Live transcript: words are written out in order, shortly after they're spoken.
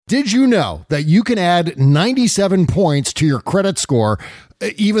Did you know that you can add 97 points to your credit score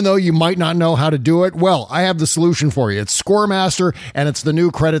even though you might not know how to do it? Well, I have the solution for you. It's ScoreMaster, and it's the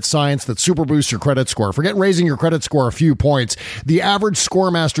new credit science that super boosts your credit score. Forget raising your credit score a few points. The average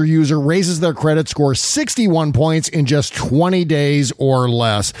ScoreMaster user raises their credit score 61 points in just 20 days or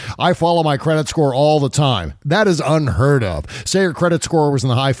less. I follow my credit score all the time. That is unheard of. Say your credit score was in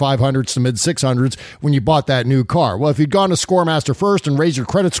the high 500s to mid 600s when you bought that new car. Well, if you'd gone to ScoreMaster first and raised your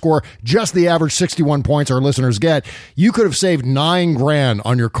credit score just the average 61 points our listeners get, you could have saved $9,000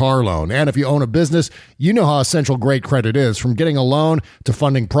 on your car loan. And if you own a business, you know how essential great credit is. From getting a loan to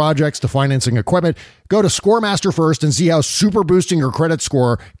funding projects to financing equipment, go to ScoreMaster first and see how super boosting your credit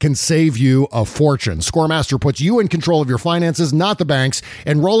score can save you a fortune. ScoreMaster puts you in control of your finances, not the banks.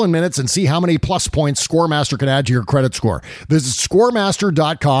 Enroll in minutes and see how many plus points ScoreMaster can add to your credit score. Visit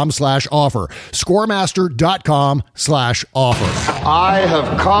ScoreMaster.com/offer. ScoreMaster.com/offer. I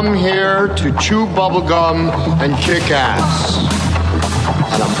have come here to chew bubblegum and kick ass.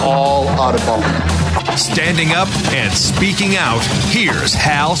 And I'm all out of bubblegum. Standing up and speaking out, here's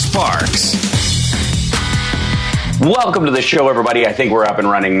Hal Sparks. Welcome to the show, everybody. I think we're up and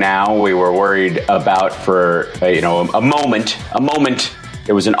running now. We were worried about for a moment.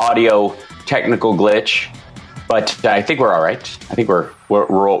 There was an audio technical glitch, but I think we're all right. I think we're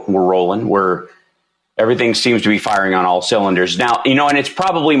rolling. Everything seems to be firing on all cylinders now. And it's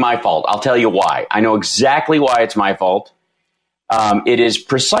probably my fault. I'll tell you why. I know exactly why it's my fault. It is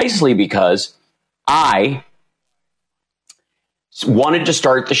precisely because I wanted to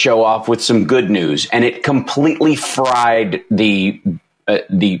start the show off with some good news, and it completely fried the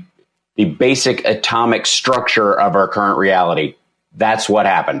basic atomic structure of our current reality. That's what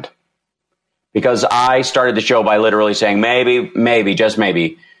happened. Because I started the show by literally saying, maybe, just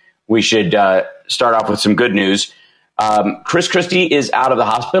maybe, we should start off with some good news. Chris Christie is out of the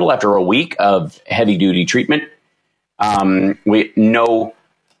hospital after a week of heavy-duty treatment. We no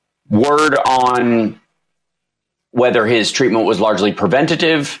word on whether his treatment was largely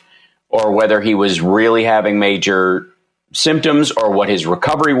preventative or whether he was really having major symptoms or what his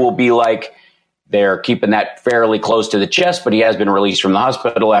recovery will be like. They're keeping that fairly close to the chest, but he has been released from the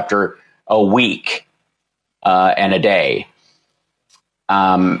hospital after a week and a day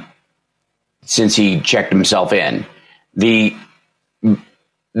since he checked himself in. The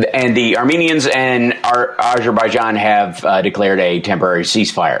Armenians and Azerbaijan have declared a temporary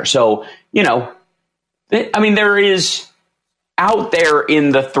ceasefire. So, there is out there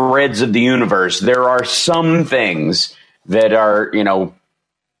in the threads of the universe, there are some things that are,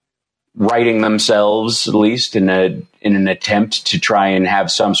 righting themselves, at least in an attempt to try and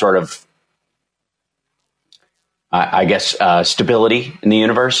have some sort of, stability in the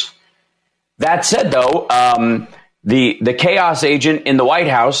universe. That said, though, the chaos agent in the White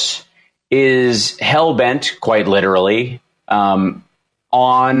House is hell-bent, quite literally, on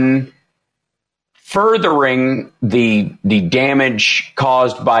furthering the damage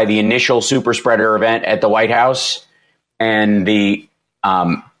caused by the initial super spreader event at the White House and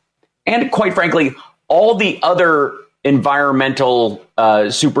and quite frankly, all the other environmental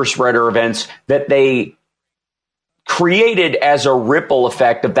super spreader events that they created as a ripple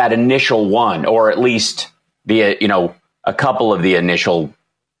effect of that initial one, or at least a couple of the initial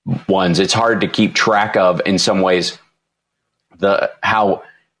ones. It's hard to keep track of in some ways how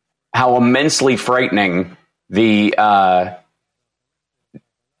immensely frightening the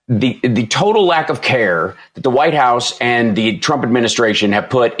total lack of care that the White House and the Trump administration have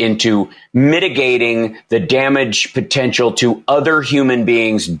put into mitigating the damage potential to other human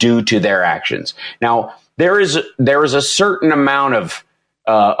beings due to their actions. Now, there is a certain amount of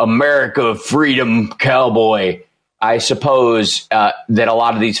America freedom cowboy, I suppose, that a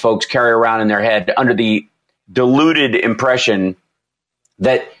lot of these folks carry around in their head under the deluded impression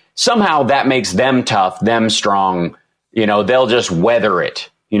that somehow that makes them tough, them strong. They'll just weather it,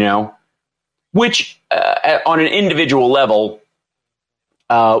 which on an individual level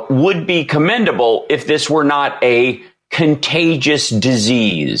would be commendable if this were not a contagious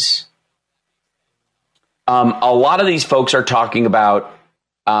disease. A lot of these folks are talking about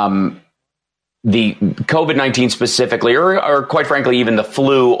the COVID-19 specifically, or quite frankly, even the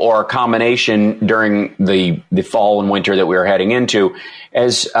flu or a combination during the fall and winter that we are heading into,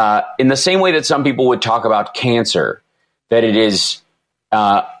 as in the same way that some people would talk about cancer, that it is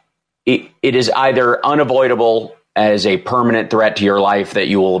either unavoidable as a permanent threat to your life that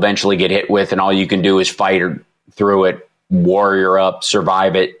you will eventually get hit with, and all you can do is fight through it, warrior up,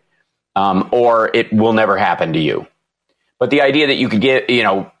 survive it, or it will never happen to you. But the idea that you could get,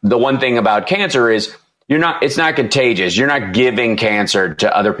 the one thing about cancer is it's not contagious. You're not giving cancer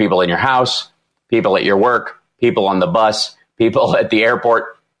to other people in your house, people at your work, people on the bus, people at the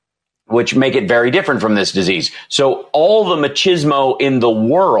airport, which make it very different from this disease. So all the machismo in the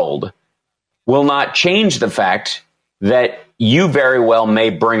world will not change the fact that you very well may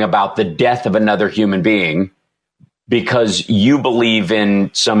bring about the death of another human being because you believe in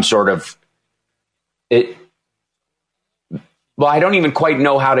some sort of it. Well, I don't even quite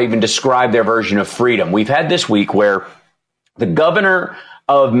know how to even describe their version of freedom. We've had this week where the governor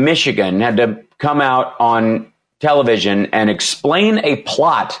of Michigan had to come out on television and explain a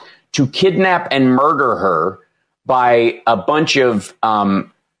plot to kidnap and murder her by a bunch of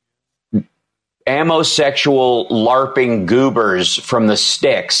amosexual LARPing goobers from the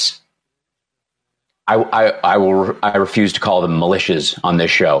sticks. I refuse to call them militias on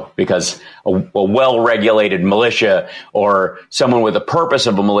this show because a well-regulated militia or someone with the purpose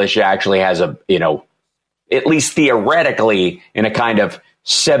of a militia actually has a, at least theoretically in a kind of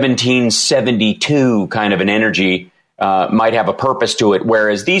 1772 kind of an energy, might have a purpose to it.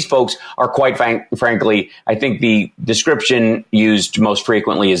 Whereas these folks are quite frankly, I think the description used most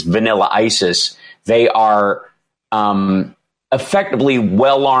frequently is vanilla ISIS. They are effectively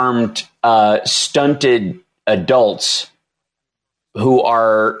well-armed, stunted adults who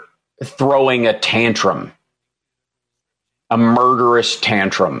are throwing a tantrum, a murderous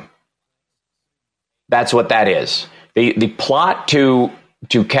tantrum. That's what that is. The plot to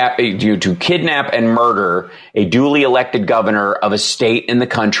kidnap and murder a duly elected governor of a state in the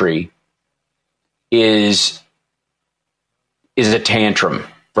country is a tantrum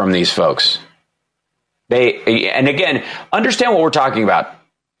from these folks. And again, understand what we're talking about.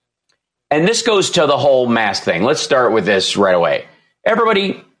 And this goes to the whole mask thing. Let's start with this right away.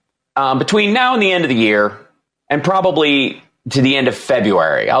 Everybody, between now and the end of the year, and probably to the end of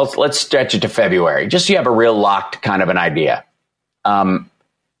February, let's stretch it to February, just so you have a real locked kind of an idea.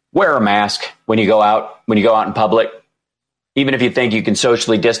 Wear a mask when you go out in public. Even if you think you can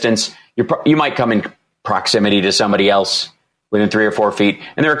socially distance, you might come in proximity to somebody else within 3 or 4 feet.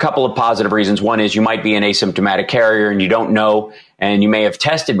 And there are a couple of positive reasons. One is you might be an asymptomatic carrier and you don't know, and you may have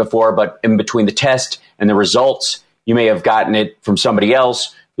tested before, but in between the test and the results, you may have gotten it from somebody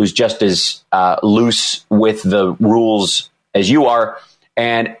else who's just as loose with the rules as you are.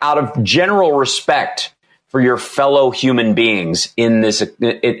 And out of general respect for your fellow human beings in this,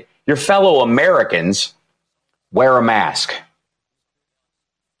 your fellow Americans, wear a mask.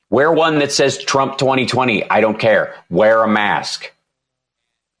 Wear one that says Trump 2020. I don't care. Wear a mask.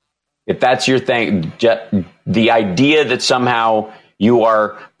 If that's your thing, the idea that somehow you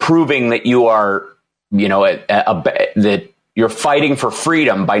are proving that you are, that you're fighting for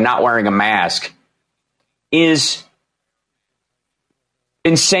freedom by not wearing a mask is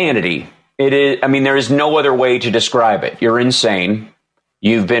insanity. It is. I mean, there is no other way to describe it. You're insane.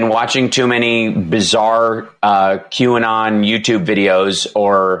 You've been watching too many bizarre QAnon YouTube videos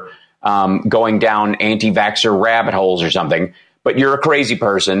or going down anti-vaxxer rabbit holes or something, but you're a crazy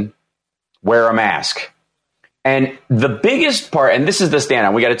person. Wear a mask. And the biggest part, and this is the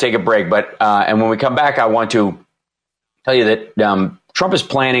standout, we got to take a break, but and when we come back, I want to tell you that Trump is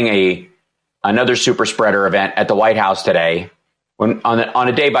planning another super spreader event at the White House today, on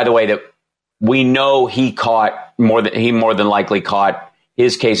a day, by the way, that we know he more than likely caught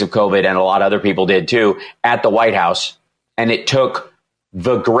his case of COVID, and a lot of other people did too, at the White House. And it took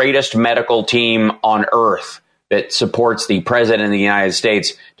the greatest medical team on earth that supports the president of the United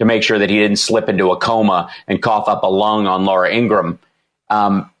States to make sure that he didn't slip into a coma and cough up a lung on Laura Ingraham.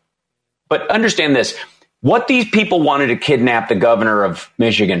 But understand this, what these people wanted to kidnap the governor of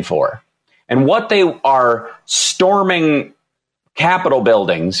Michigan for, and what they are storming Capitol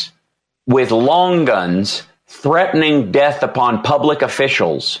buildings with long guns, threatening death upon public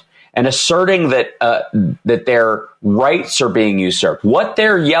officials and asserting that that their rights are being usurped. What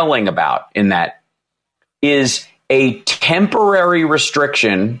they're yelling about in that is a temporary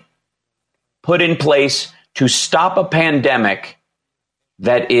restriction put in place to stop a pandemic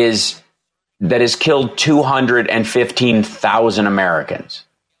that has killed 215,000 Americans.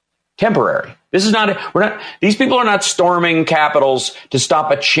 Temporary. This is not. These people are not storming capitals to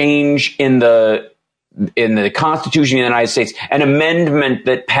stop a change in the Constitution of the United States, an amendment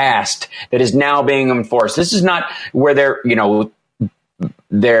that passed that is now being enforced. This is not where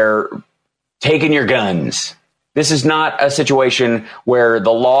they're taking your guns. This is not a situation where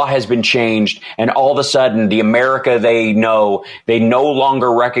the law has been changed and all of a sudden the America they know, they no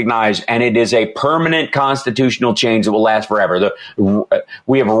longer recognize, and it is a permanent constitutional change that will last forever.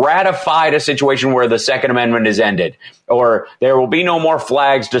 We have ratified a situation where the Second Amendment is ended, or there will be no more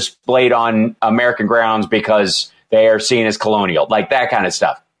flags displayed on American grounds because they are seen as colonial, like that kind of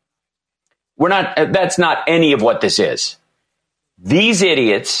stuff. That's not any of what this is. These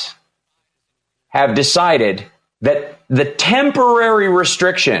idiots have decided that the temporary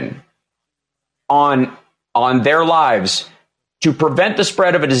restriction on their lives to prevent the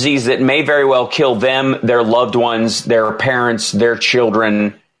spread of a disease that may very well kill them, their loved ones, their parents, their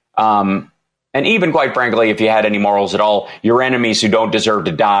children, and even, quite frankly, if you had any morals at all, your enemies who don't deserve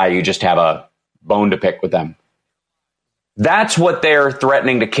to die, you just have a bone to pick with them. That's what they're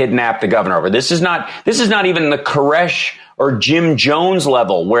threatening to kidnap the governor over. This is not even the Koresh or Jim Jones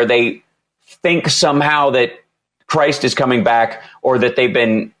level where they think somehow that Christ is coming back, or that they've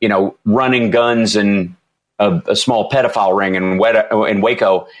been, running guns in a small pedophile ring in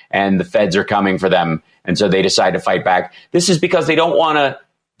Waco, and the feds are coming for them, and so they decide to fight back. This is because they don't want to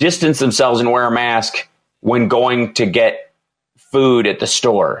distance themselves and wear a mask when going to get food at the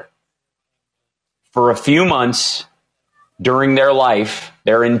store. For a few months during their life,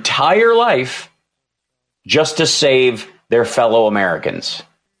 their entire life, just to save their fellow Americans.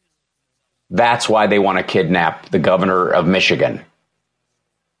 That's why they want to kidnap the governor of Michigan,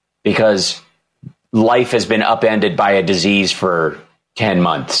 because life has been upended by a disease for 10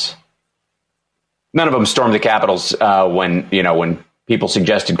 months. None of them stormed the Capitals when people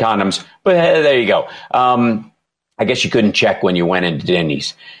suggested condoms, but there you go. I guess you couldn't check when you went into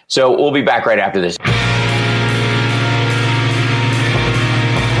Denny's. So we'll be back right after this.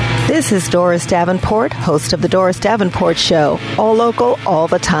 This is Doris Davenport, host of The Doris Davenport Show, all local, all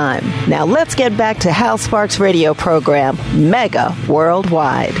the time. Now let's get back to Hal Sparks' radio program, Mega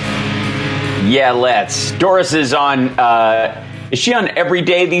Worldwide. Yeah, let's. Doris is on, is she on every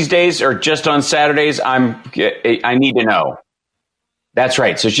day these days or just on Saturdays? I need to know. That's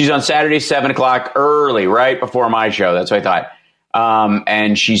right. So she's on Saturday, 7 o'clock, early, right before my show. That's what I thought.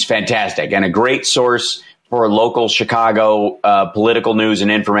 And she's fantastic and a great source for local Chicago political news and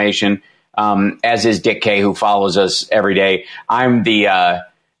information, as is Dick Kay, who follows us every day. I'm the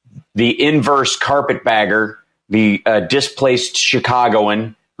inverse carpetbagger, the displaced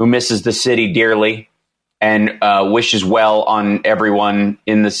Chicagoan who misses the city dearly and wishes well on everyone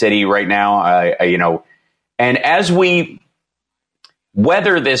in the city right now. And as we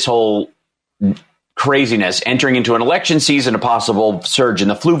weather this whole craziness, entering into an election season, a possible surge in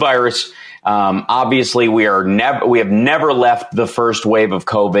the flu virus. Obviously, we have never left the first wave of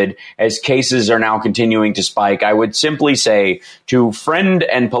COVID as cases are now continuing to spike. I would simply say to friend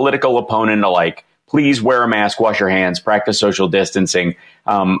and political opponent alike, please wear a mask, wash your hands, practice social distancing,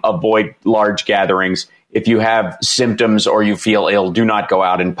 avoid large gatherings. If you have symptoms or you feel ill, do not go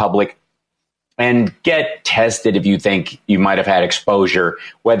out in public. And get tested if you think you might have had exposure,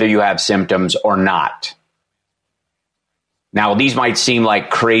 whether you have symptoms or not. Now, these might seem like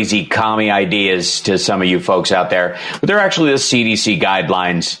crazy commie ideas to some of you folks out there, but they're actually the CDC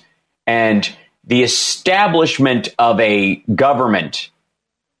guidelines. And the establishment of a government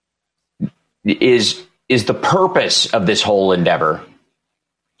is the purpose of this whole endeavor.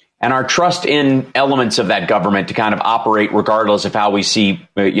 And our trust in elements of that government to kind of operate regardless of how we see,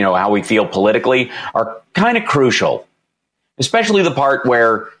 how we feel politically are kind of crucial, especially the part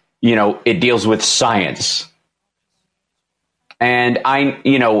where, it deals with science. And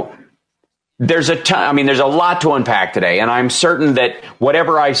there's a lot to unpack today. And I'm certain that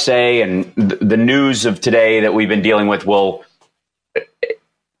whatever I say and the news of today that we've been dealing with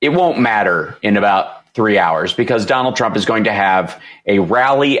it won't matter in about 3 hours, because Donald Trump is going to have a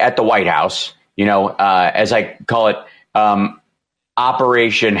rally at the White House, as I call it,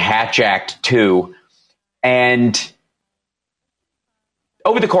 Operation Hatch Act 2. And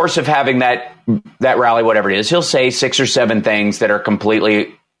over the course of having that rally, whatever it is, he'll say 6 or 7 things that are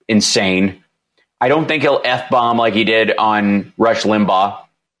completely insane. I don't think he'll F-bomb like he did on Rush Limbaugh,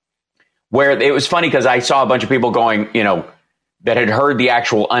 where it was funny because I saw a bunch of people going, that had heard the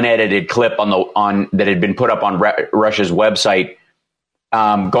actual unedited clip that had been put up on Rush's website,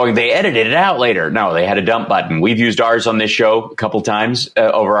 going, they edited it out later. No, they had a dump button. We've used ours on this show a couple times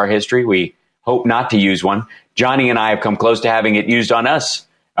over our history. We hope not to use one. Johnny and I have come close to having it used on us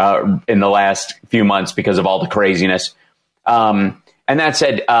in the last few months because of all the craziness. And that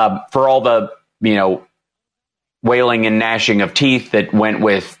said, for all the, wailing and gnashing of teeth that went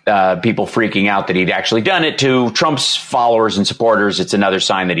with people freaking out that he'd actually done it, to Trump's followers and supporters, it's another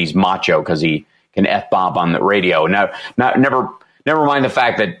sign that he's macho because he can F-bomb on the radio. Never mind the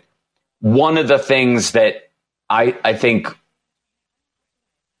fact that one of the things that I think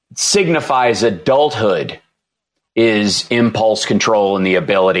signifies adulthood is impulse control and the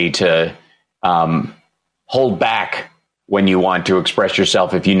ability to hold back when you want to express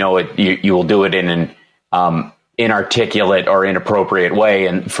yourself. If you know it, you will do it in an inarticulate or inappropriate way,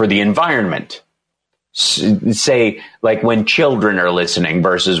 and for the environment. Say, like when children are listening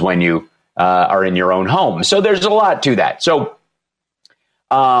versus when you are in your own home. So there's a lot to that. So,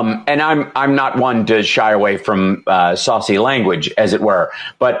 and I'm not one to shy away from saucy language, as it were.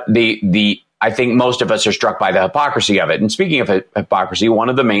 But I think most of us are struck by the hypocrisy of it. And speaking of hypocrisy, one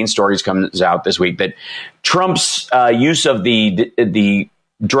of the main stories comes out this week that Trump's use of the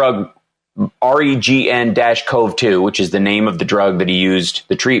drug REGN-CoV-2, which is the name of the drug that he used,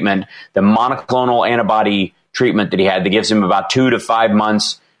 the treatment, the monoclonal antibody treatment that he had, that gives him about 2 to 5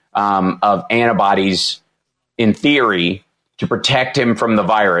 months of antibodies, in theory, to protect him from the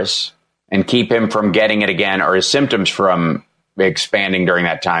virus and keep him from getting it again, or his symptoms from expanding during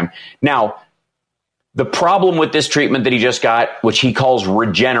that time. Now, the problem with this treatment that he just got, which he calls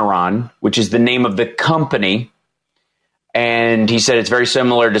Regeneron, which is the name of the company, and he said it's very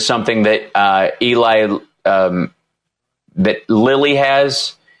similar to something that that Lilly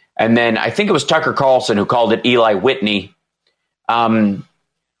has. And then I think it was Tucker Carlson who called it Eli Whitney. They're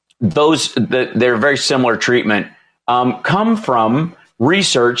very similar treatment, come from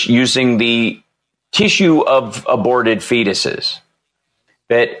research using the tissue of aborted fetuses.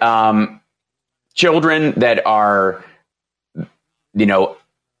 That children that are,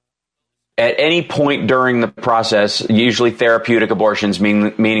 at any point during the process, usually therapeutic abortions,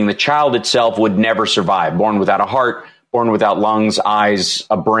 meaning the child itself would never survive, born without a heart, born without lungs, eyes,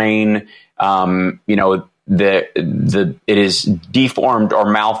 a brain, it is deformed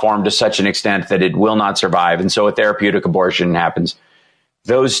or malformed to such an extent that it will not survive. And so a therapeutic abortion happens.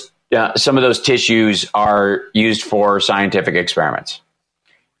 Some of those tissues are used for scientific experiments.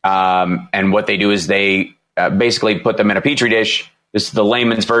 And what they do is they basically put them in a petri dish. This is the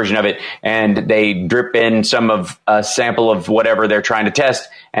layman's version of it. And they drip in a sample of whatever they're trying to test.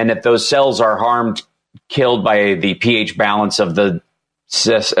 And if those cells are harmed, killed by the pH balance of the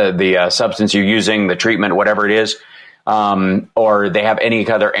substance you're using, the treatment, whatever it is, or they have any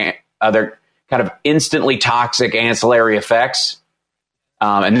other kind of instantly toxic ancillary effects.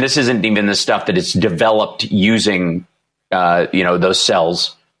 And this isn't even the stuff that is developed using, those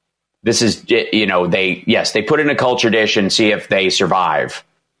cells. This is, they put it in a culture dish and see if they survive.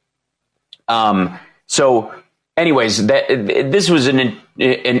 So anyways, this was an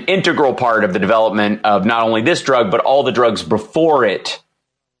integral part of the development of not only this drug, but all the drugs before it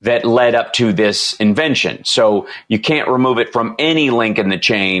that led up to this invention. So you can't remove it from any link in the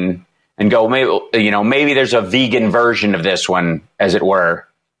chain and go, maybe there's a vegan version of this one, as it were,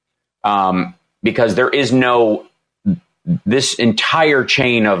 because there is no. This entire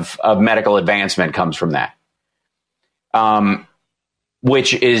chain of medical advancement comes from that,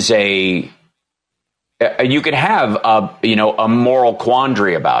 which is you could have a moral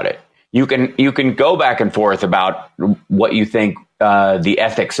quandary about it. You can go back and forth about what you think the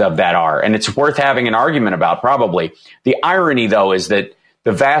ethics of that are, and it's worth having an argument about, probably. The irony, though, is that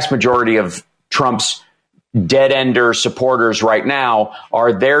the vast majority of Trump's dead-ender supporters right now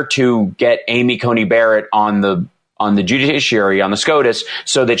are there to get Amy Coney Barrett on the judiciary, on the SCOTUS,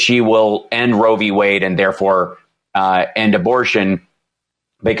 so that she will end Roe v. Wade and therefore end abortion,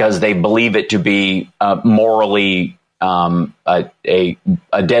 because they believe it to be morally a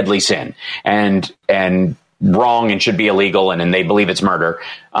deadly sin and wrong and should be illegal, and they believe it's murder.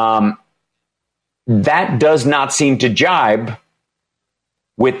 That does not seem to jibe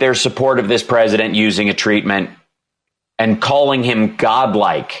with their support of this president using a treatment and calling him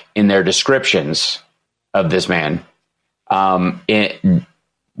godlike in their descriptions of this man,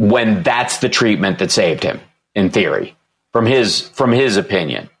 when that's the treatment that saved him, in theory, from his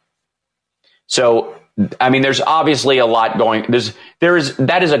opinion. So, I mean, there's obviously a lot going.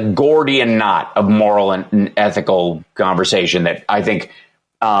 That is a Gordian knot of moral and ethical conversation that I think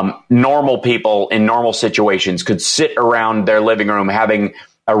normal people in normal situations could sit around their living room having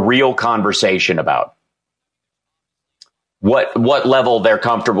a real conversation about. What level they're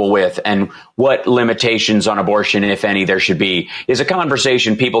comfortable with and what limitations on abortion, if any, there should be, is a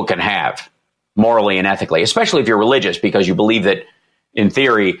conversation people can have morally and ethically, especially if you're religious, because you believe that, in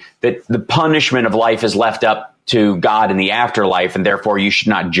theory, that the punishment of life is left up to God in the afterlife, and therefore you should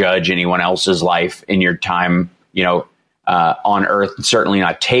not judge anyone else's life in your time, on earth, and certainly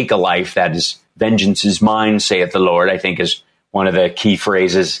not take a life. That is, vengeance is mine, saith the Lord, I think is one of the key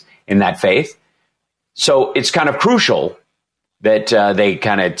phrases in that faith. So it's kind of crucial that they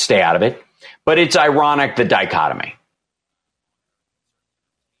kind of stay out of it. But it's ironic, the dichotomy.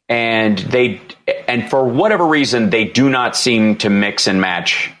 And for whatever reason, they do not seem to mix and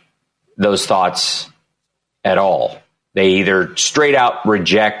match those thoughts at all. They either straight out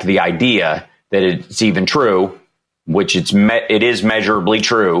reject the idea that it's even true, which it is measurably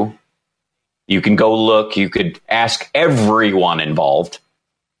true. You can go look, you could ask everyone involved.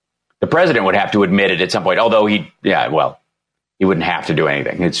 The president would have to admit it at some point, although he wouldn't have to do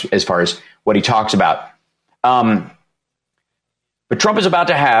anything as far as what he talks about. But Trump is about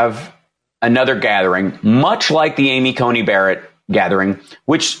to have another gathering, much like the Amy Coney Barrett gathering,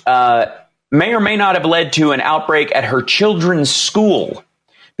 which may or may not have led to an outbreak at her children's school,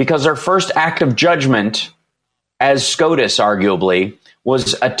 because her first act of judgment as SCOTUS, arguably,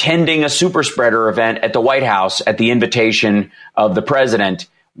 was attending a super spreader event at the White House at the invitation of the president,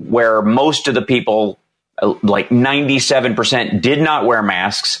 where most of the people, like 97%, did not wear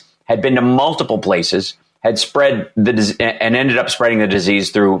masks, had been to multiple places, had spread and ended up spreading the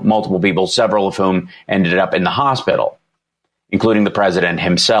disease through multiple people, several of whom ended up in the hospital, including the president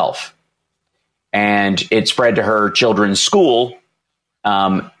himself. And it spread to her children's school.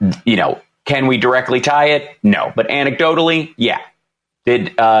 Can we directly tie it? No. But anecdotally, yeah.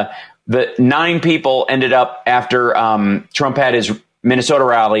 Did the 9 people ended up after Trump had his Minnesota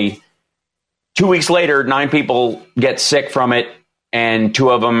rally? 2 weeks later, 9 people get sick from it, and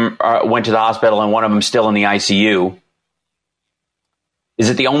 2 of them went to the hospital, and 1 of them still in the ICU. Is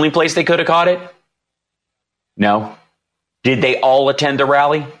it the only place they could have caught it? No. Did they all attend the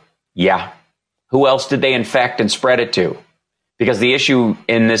rally? Yeah. Who else did they infect and spread it to? Because the issue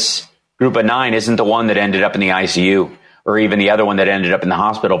in this group of 9 isn't the one that ended up in the ICU, or even the other one that ended up in the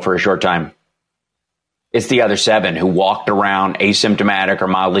hospital for a short time. It's the other 7 who walked around asymptomatic or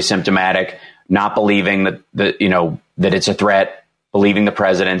mildly symptomatic, not believing that it's a threat, believing the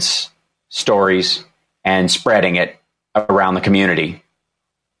president's stories, and spreading it around the community,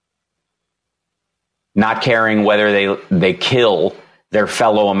 not caring whether they kill their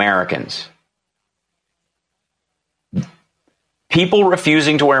fellow Americans. People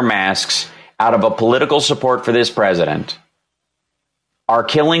refusing to wear masks out of a political support for this president are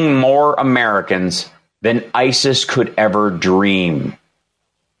killing more Americans than ISIS could ever dream.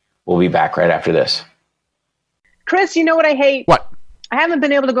 We'll be back right after this. Chris, you know what I hate? What? I haven't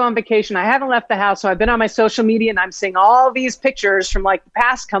been able to go on vacation. I haven't left the house. So I've been on my social media and I'm seeing all these pictures from like the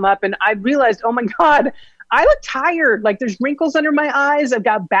past come up. And I realized, oh my God, I look tired. Like there's wrinkles under my eyes. I've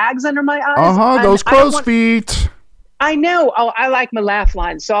got bags under my eyes. Those crow's feet. I know. Oh, I like my laugh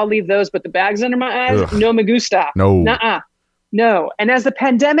lines, so I'll leave those. But the bags under my eyes, Ugh. no me gusta. No. Nuh-uh. No. And as the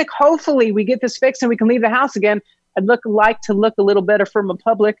pandemic, hopefully we get this fixed and we can leave the house again, I'd like to look a little better from a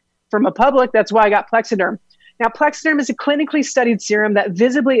public. That's why I got Plexiderm. Now, Plexiderm is a clinically studied serum that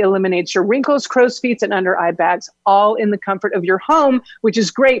visibly eliminates your wrinkles, crow's feet, and under eye bags, all in the comfort of your home, which is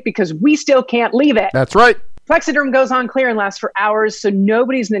great because we still can't leave it. That's right. Plexiderm goes on clear and lasts for hours, so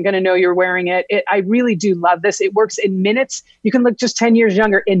nobody's going to know you're wearing it. I really do love this. It works in minutes. You can look just 10 years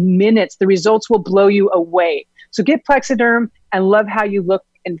younger in minutes. The results will blow you away. So get Plexiderm and love how you look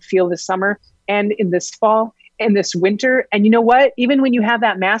and feel this summer and in this fall and this winter. And you know what? Even when you have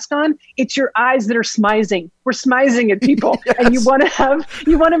that mask on, it's your eyes that are smizing. We're smizing at people. Yes. And you want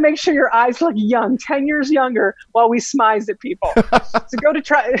to make sure your eyes look young, 10 years younger while we smize at people. So go to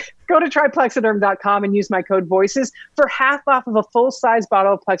tryplexiderm.com and use my code VOICES for half off of a full-size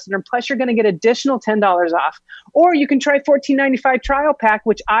bottle of Plexiderm. Plus you're going to get additional $10 off. Or you can try $14.95 trial pack,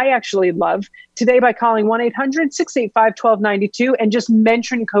 which I actually love, today by calling 1-800-685-1292 and just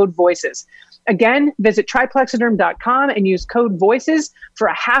mention code VOICES. Again, visit tryplexiderm.com and use code VOICES for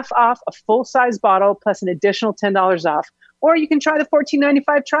a half off a full-size bottle plus an additional $10 off. Or you can try the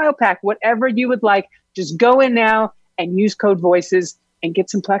 $14.95 trial pack, whatever you would like. Just go in now and use code VOICES and get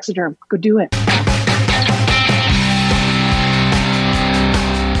some Plexiderm. Go do it.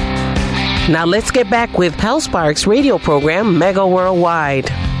 Now let's get back with Hal Sparks' radio program, Mega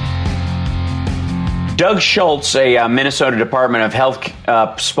Worldwide. Doug Schultz, a Minnesota Department of Health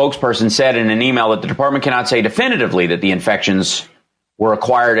spokesperson, said in an email that the department cannot say definitively that the infections were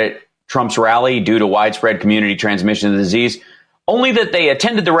acquired at Trump's rally due to widespread community transmission of the disease, only that they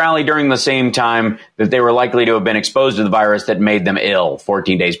attended the rally during the same time that they were likely to have been exposed to the virus that made them ill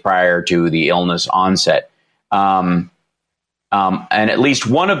 14 days prior to the illness onset. And at least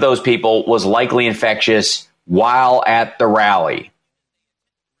one of those people was likely infectious while at the rally.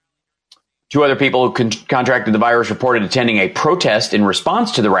 2 other people who contracted the virus reported attending a protest in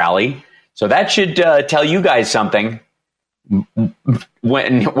response to the rally. So that should tell you guys something.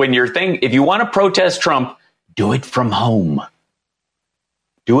 when you're if you want to protest Trump, do it from home.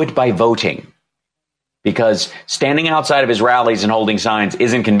 Do it by voting. Because standing outside of his rallies and holding signs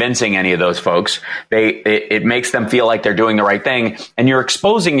isn't convincing any of those folks. It makes them feel like they're doing the right thing. And you're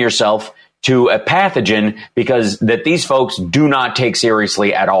exposing yourself to a pathogen because that these folks do not take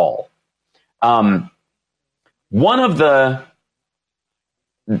seriously at all. One of the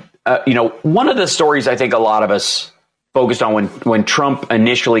stories I think a lot of us focused on when Trump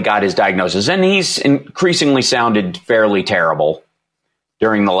initially got his diagnosis, and he's increasingly sounded fairly terrible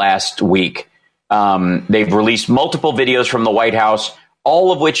during the last week. They've released multiple videos from the White House,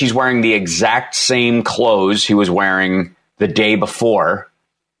 all of which he's wearing the exact same clothes he was wearing the day before.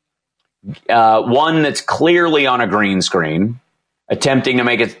 One that's clearly on a green screen, attempting to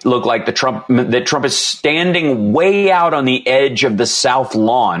make it look like that Trump is standing way out on the edge of the South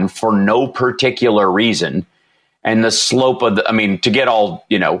Lawn for no particular reason. And the slope of to get all,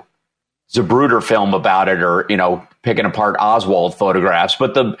 Zapruder film about it or, picking apart Oswald photographs,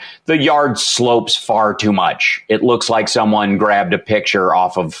 but the yard slopes far too much. It looks like someone grabbed a picture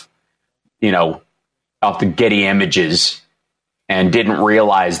off of the Getty Images and didn't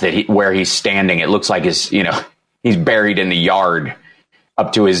realize that where he's standing. It looks like he's buried in the yard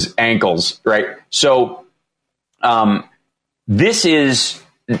up to his ankles, right? So this is,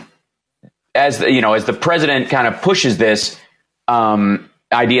 as the president kind of pushes this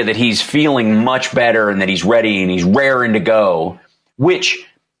idea that he's feeling much better and that he's ready and he's raring to go, which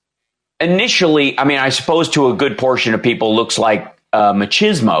initially, I suppose to a good portion of people looks like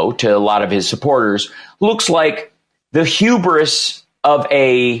machismo to a lot of his supporters, looks like the hubris of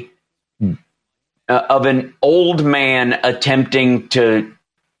an old man attempting to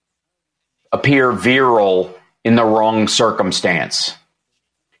appear virile in the wrong circumstance.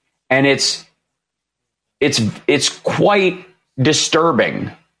 And it's quite disturbing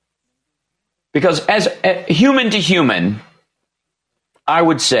because as human to human, I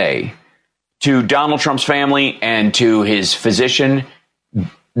would say to Donald Trump's family and to his physician,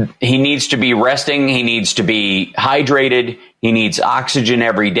 he needs to be resting. He needs to be hydrated. He needs oxygen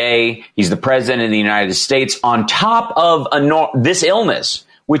every day. He's the president of the United States on top of this illness,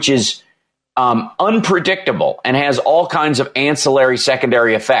 which is unpredictable and has all kinds of ancillary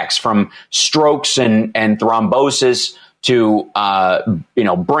secondary effects from strokes and thrombosis to,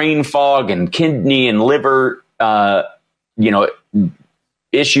 brain fog and kidney and liver,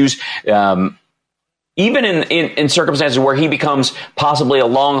 issues. Even in circumstances where he becomes possibly a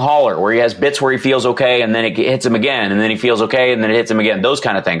long hauler, where he has bits where he feels okay and then it hits him again, and then he feels okay and then it hits him again, those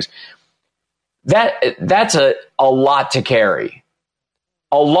kind of things. That's a lot to carry,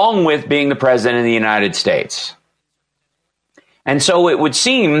 along with being the president of the United States. And so it would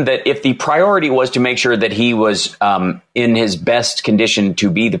seem that if the priority was to make sure that he was in his best condition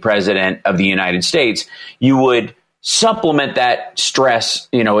to be the president of the United States, you would supplement that stress.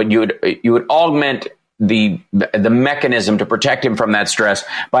 You would augment the mechanism to protect him from that stress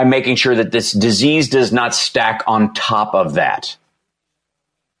by making sure that this disease does not stack on top of that.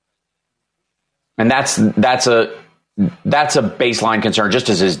 And that's a baseline concern, just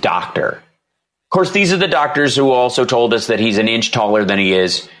as his doctor. Of course, these are the doctors who also told us that he's an inch taller than he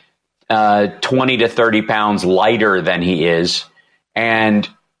is, 20 to 30 pounds lighter than he is, and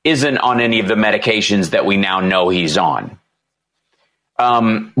isn't on any of the medications that we now know he's on.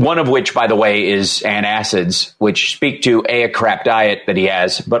 One of which, by the way, is antacids, which speak to a crap diet that he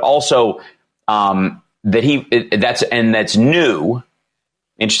has, but also that's new.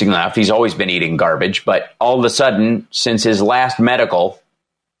 Interestingly enough, he's always been eating garbage, but all of a sudden, since his last medical,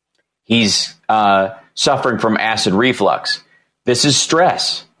 he's suffering from acid reflux. This is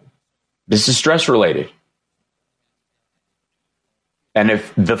stress. This is stress related. And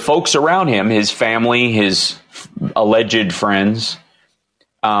if the folks around him, his family, his alleged friends,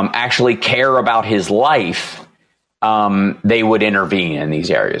 actually care about his life, they would intervene in these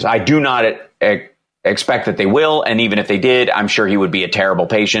areas. I do not expect that they will. And even if they did, I'm sure he would be a terrible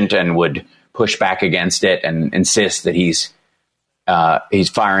patient and would push back against it and insist that he's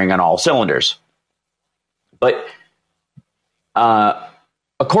firing on all cylinders. But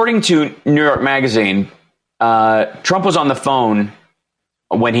according to New York Magazine, Trump was on the phone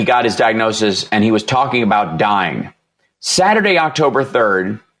when he got his diagnosis, and he was talking about dying. Saturday, October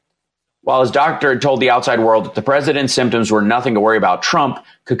 3rd, while his doctor had told the outside world that the president's symptoms were nothing to worry about, Trump,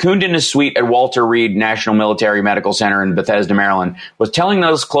 cocooned in his suite at Walter Reed National Military Medical Center in Bethesda, Maryland, was telling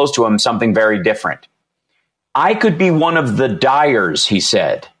those close to him something very different. "I could be one of the dyers," he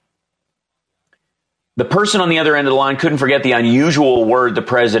said. The person on the other end of the line couldn't forget the unusual word the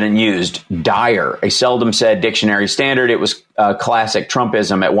president used, dire, a seldom said dictionary standard. It was classic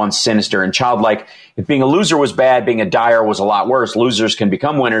Trumpism, at once sinister and childlike. If being a loser was bad, being a dyer was a lot worse. Losers can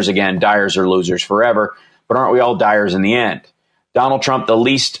become winners again. Dyers are losers forever. But aren't we all dyers in the end? Donald Trump, the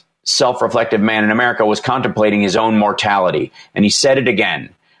least self-reflective man in America, was contemplating his own mortality. And he said it again.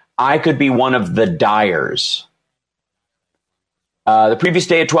 I could be one of the dyers. The previous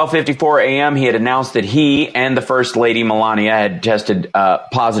day at 12:54 a.m., he had announced that he and the First Lady, Melania, had tested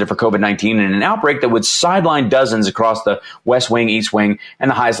positive for COVID-19 in an outbreak that would sideline dozens across the West Wing, East Wing, and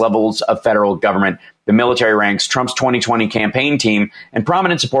the highest levels of federal government, the military ranks, Trump's 2020 campaign team, and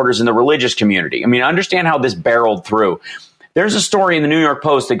prominent supporters in the religious community. I mean, understand how this barreled through. There's a story in the New York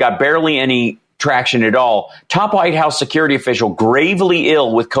Post that got barely any traction at all. Top White House security official gravely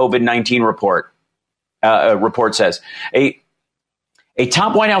ill with COVID-19 report says. A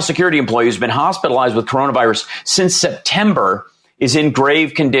top White House security employee who's been hospitalized with coronavirus since September is in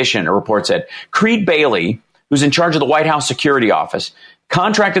grave condition, a report said. Creed Bailey, who's in charge of the White House security office,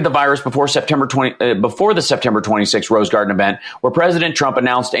 contracted the virus before the September 26 Rose Garden event, where President Trump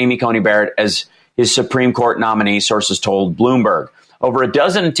announced Amy Coney Barrett as his Supreme Court nominee, sources told Bloomberg. Over a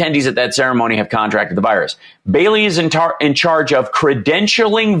dozen attendees at that ceremony have contracted the virus. Bailey is in charge of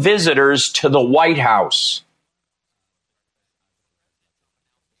credentialing visitors to the White House.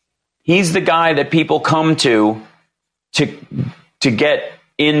 He's the guy that people come to get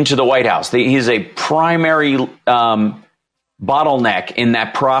into the White House. He's a primary bottleneck in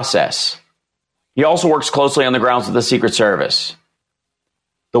that process. He also works closely on the grounds of the Secret Service.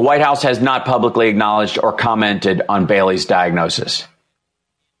 The White House has not publicly acknowledged or commented on Bailey's diagnosis.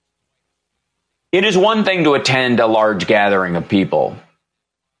 It is one thing to attend a large gathering of people,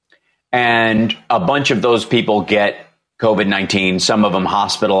 and a bunch of those people get COVID-19, some of them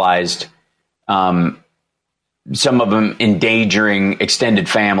hospitalized, some of them endangering extended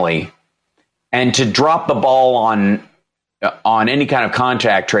family. And to drop the ball on any kind of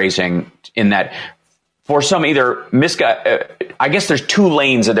contact tracing in that, for some either I guess there's two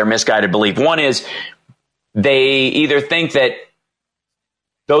lanes of their misguided belief. One is they either think that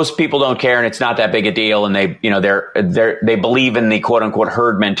those people don't care and it's not that big a deal, and they believe in the quote unquote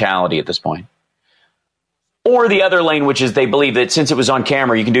herd mentality at this point. Or the other lane, which is they believe that since it was on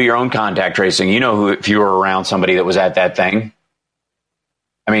camera, you can do your own contact tracing. You know who, if you were around somebody that was at that thing.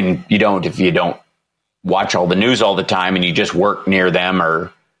 I mean, you don't if you don't watch all the news all the time and you just work near them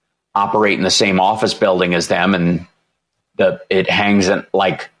or operate in the same office building as them, and it hangs in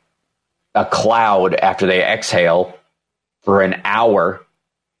like a cloud after they exhale for an hour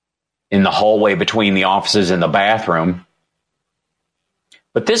in the hallway between the offices and the bathroom.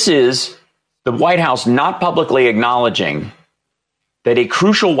 But this is the White House not publicly acknowledging that a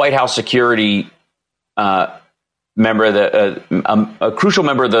crucial White House security member of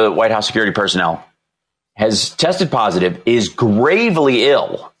the White House security personnel has tested positive, is gravely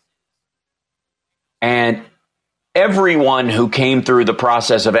ill, and everyone who came through the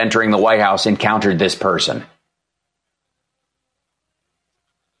process of entering the White House encountered this person.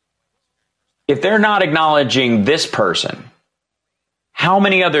 If they're not acknowledging this person, how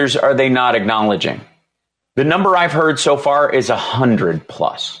many others are they not acknowledging? The number I've heard so far is 100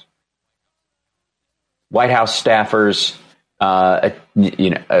 plus. White House staffers,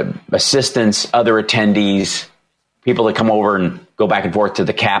 assistants, other attendees, people that come over and go back and forth to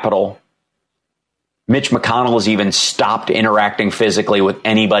the Capitol. Mitch McConnell has even stopped interacting physically with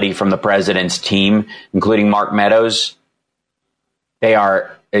anybody from the president's team, including Mark Meadows. They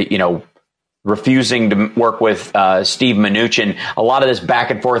are, refusing to work with Steve Mnuchin. A lot of this back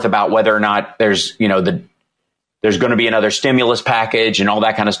and forth about whether or not there's going to be another stimulus package and all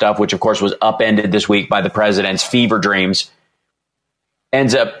that kind of stuff, which of course was upended this week by the president's fever dreams,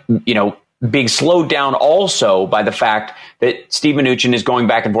 ends up, being slowed down also by the fact that Steve Mnuchin is going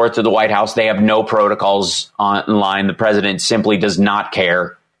back and forth to the White House. They have no protocols online. The president simply does not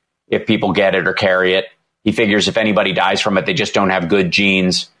care if people get it or carry it. He figures if anybody dies from it, they just don't have good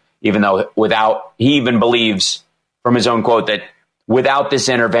genes. Even though he even believes from his own quote that without this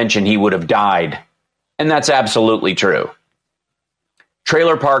intervention, he would have died. And that's absolutely true.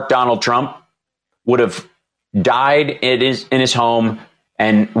 Trailer Park Donald Trump would have died in his home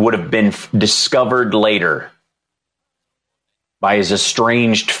and would have been discovered later by his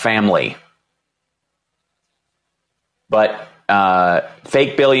estranged family. But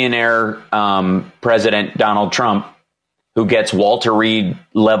fake billionaire President Donald Trump, who gets Walter Reed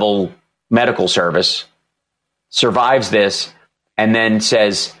level medical service, survives this and then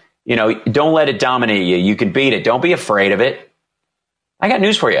says, don't let it dominate you. You can beat it. Don't be afraid of it. I got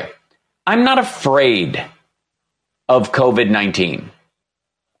news for you. I'm not afraid of COVID-19.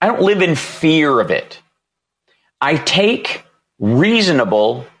 I don't live in fear of it. I take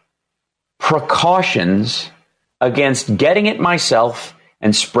reasonable precautions against getting it myself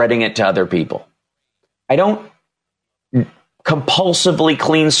and spreading it to other people. I don't compulsively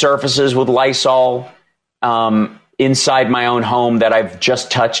clean surfaces with Lysol inside my own home that I've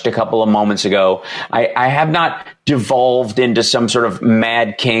just touched a couple of moments ago. I have not devolved into some sort of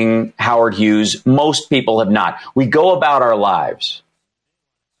mad king Howard Hughes. Most people have not. We go about our lives.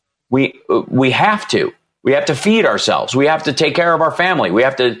 We have to. We have to feed ourselves. We have to take care of our family. We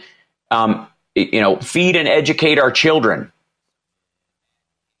have to, feed and educate our children.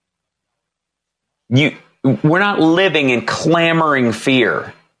 We're not living in clamoring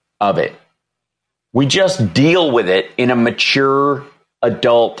fear of it. We just deal with it in a mature,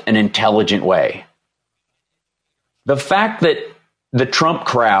 adult, and intelligent way. The fact that the Trump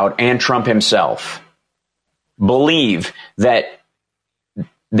crowd and Trump himself believe that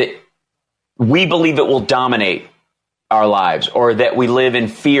we believe it will dominate our lives or that we live in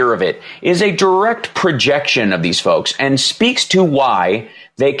fear of it is a direct projection of these folks and speaks to why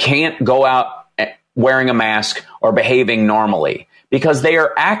they can't go out wearing a mask or behaving normally, because they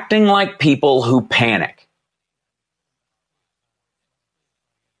are acting like people who panic.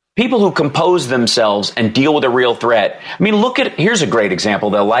 People who compose themselves and deal with a real threat. I mean, here's a great example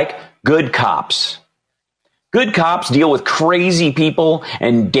though, like good cops. Good cops deal with crazy people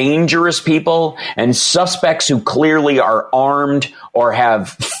and dangerous people and suspects who clearly are armed or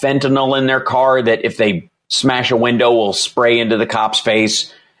have fentanyl in their car that if they smash a window will spray into the cop's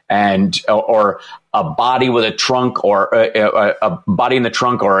face, or a body with a trunk or a body in the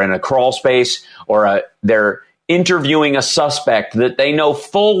trunk or in a crawl space, or they're interviewing a suspect that they know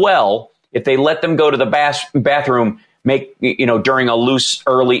full well if they let them go to the bathroom, during a loose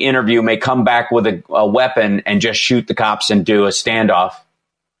early interview, may come back with a weapon and just shoot the cops and do a standoff.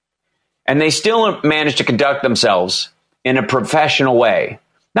 And they still manage to conduct themselves in a professional way,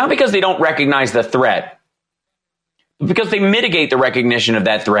 not because they don't recognize the threat, but because they mitigate the recognition of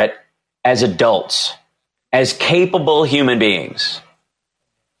that threat as adults, as capable human beings.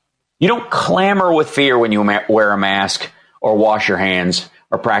 You don't clamor with fear when you wear a mask or wash your hands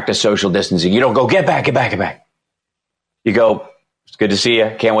or practice social distancing. You don't go, get back, get back, get back. You go, it's good to see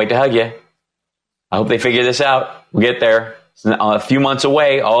you. Can't wait to hug you. I hope they figure this out. We'll get there. It's a few months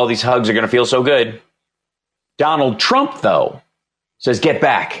away. All these hugs are going to feel so good. Donald Trump, though, says, get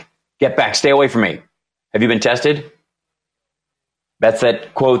back, stay away from me. Have you been tested? That's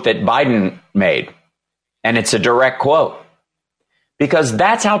that quote that Biden made. And it's a direct quote. Because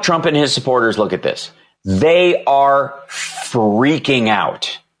that's how Trump and his supporters look at this. They are freaking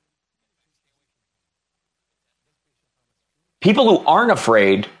out. People who aren't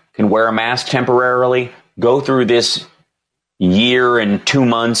afraid can wear a mask temporarily, go through this year and 2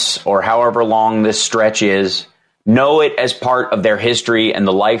 months or however long this stretch is, know it as part of their history and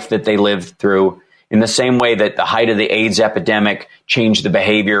the life that they lived through, in the same way that the height of the AIDS epidemic changed the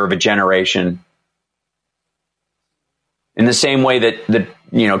behavior of a generation. In the same way that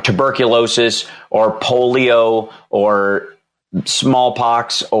tuberculosis or polio or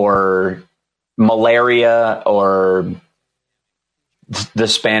smallpox or malaria or the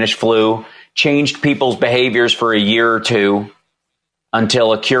Spanish flu changed people's behaviors for a year or two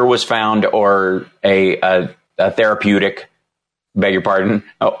until a cure was found or a therapeutic, beg your pardon,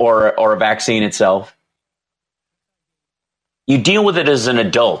 or a vaccine itself. You deal with it as an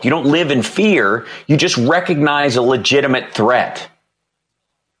adult. You don't live in fear. You just recognize a legitimate threat.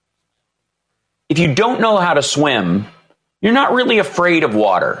 If you don't know how to swim, you're not really afraid of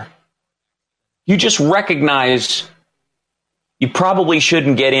water. You just recognize you probably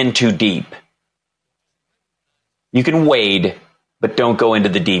shouldn't get in too deep. You can wade, but don't go into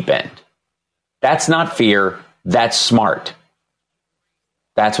the deep end. That's not fear. That's smart.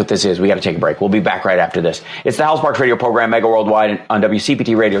 That's what this is. We got to take a break. We'll be back right after this. It's the Hal Sparks radio program, Mega Worldwide on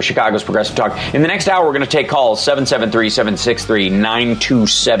WCPT Radio, Chicago's Progressive Talk. In the next hour, we're going to take calls.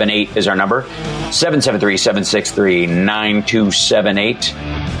 773-763-9278 is our number.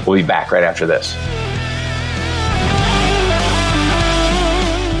 773-763-9278. We'll be back right after this.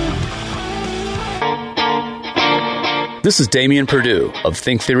 This is Damian Perdue of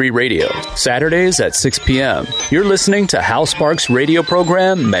Think Theory Radio. Saturdays at 6 p.m. You're listening to Hal Sparks' radio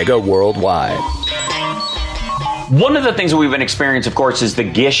program, Mega Worldwide. One of the things that we've been experiencing, of course, is the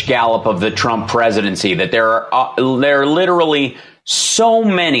Gish Gallop of the Trump presidency, that there are literally so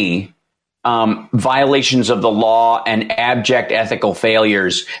many violations of the law and abject ethical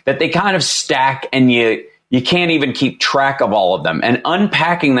failures that they kind of stack, and you you can't even keep track of all of them. And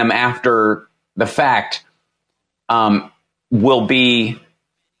unpacking them after the fact will be,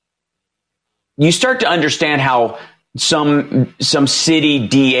 you start to understand how some city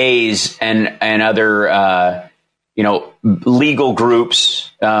DAs and other legal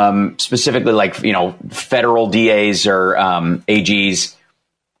groups, specifically like federal DAs or AGs,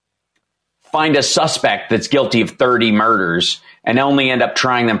 find a suspect that's guilty of 30 murders and only end up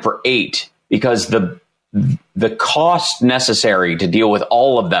trying them for 8 because the cost necessary to deal with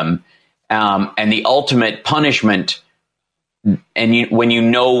all of them and the ultimate punishment, and when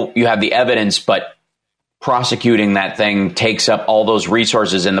you have the evidence, but prosecuting that thing takes up all those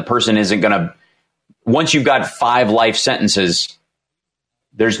resources, and the person isn't going to, once you've got 5 life sentences,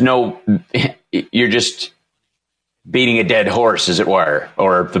 you're just beating a dead horse, as it were,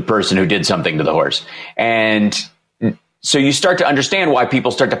 or the person who did something to the horse. And so you start to understand why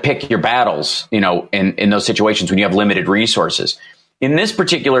people start to pick your battles, in those situations when you have limited resources. In this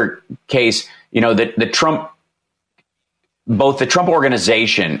particular case, the Trump, both the Trump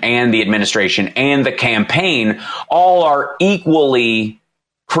organization and the administration and the campaign all are equally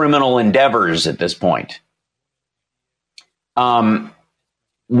criminal endeavors at this point.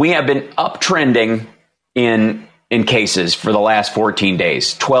 We have been uptrending in cases for the last 14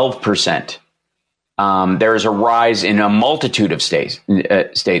 days, 12%. There is a rise in a multitude of states,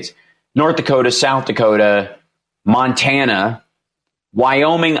 North Dakota, South Dakota, Montana,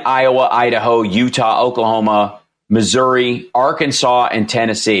 Wyoming, Iowa, Idaho, Utah, Oklahoma, Missouri, Arkansas, and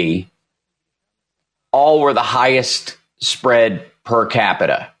Tennessee. All were the highest spread per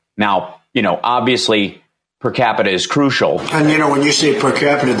capita. Now, obviously per capita is crucial. And when you say per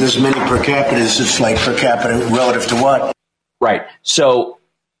capita, there's many per capitas. It's like per capita relative to what? Right. So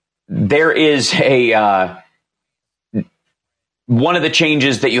there is one of the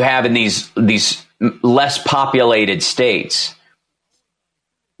changes that you have in these less populated states.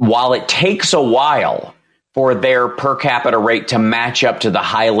 While it takes a while for their per capita rate to match up to the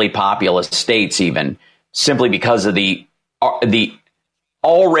highly populous states, even simply because of the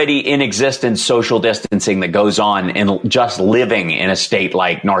already in existence social distancing that goes on in just living in a state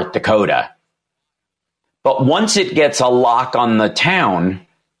like North Dakota. But once it gets a lock on the town,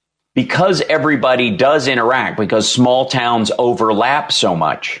 because everybody does interact, because small towns overlap so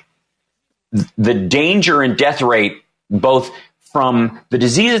much, the danger and death rate, both from the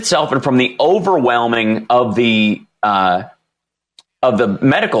disease itself and from the overwhelming of the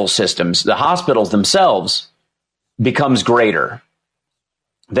medical systems, the hospitals themselves, becomes greater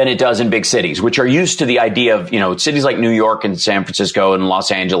than it does in big cities, which are used to the idea of, cities like New York and San Francisco and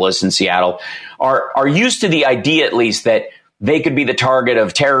Los Angeles and Seattle are used to the idea, at least, that they could be the target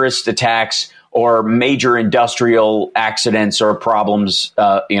of terrorist attacks or major industrial accidents or problems,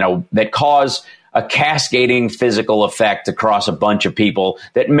 that cause a cascading physical effect across a bunch of people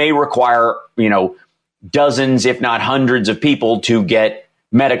that may require, dozens, if not hundreds of people to get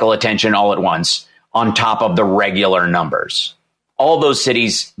medical attention all at once on top of the regular numbers. All those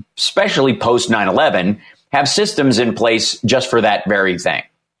cities, especially post 9/11, have systems in place just for that very thing,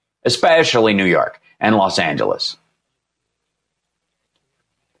 especially New York and Los Angeles.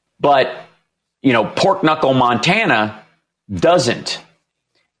 But, Pork Knuckle, Montana doesn't.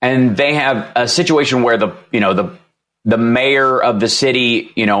 And they have a situation where the mayor of the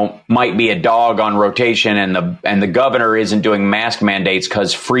city, might be a dog on rotation, and the governor isn't doing mask mandates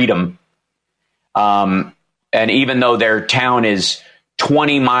because freedom. And even though their town is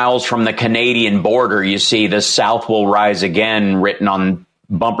 20 miles from the Canadian border, you see the South will rise again written on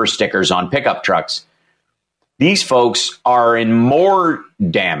bumper stickers on pickup trucks. These folks are in more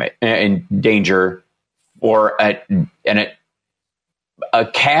danger for a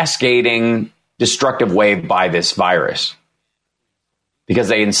cascading destructive wave by this virus, because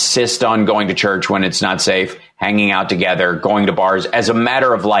they insist on going to church when it's not safe, hanging out together, going to bars as a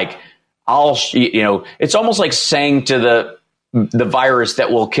matter of it's almost like saying to the virus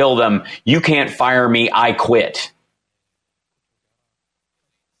that will kill them, you can't fire me, I quit.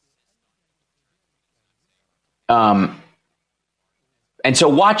 And so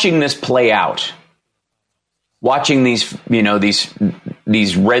watching this play out, watching these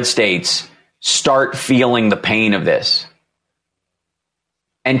red states start feeling the pain of this,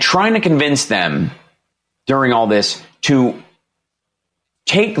 and trying to convince them during all this to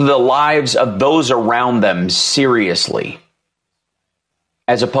take the lives of those around them seriously,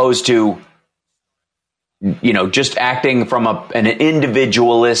 as opposed to, just acting from an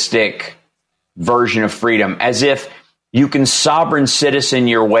individualistic version of freedom, as if you can sovereign citizen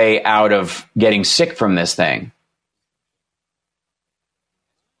your way out of getting sick from this thing.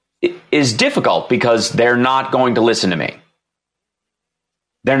 is difficult because they're not going to listen to me.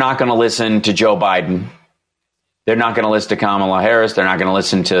 They're not going to listen to Joe Biden. They're not going to listen to Kamala Harris. They're not going to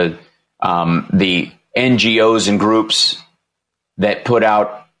listen to the NGOs and groups that put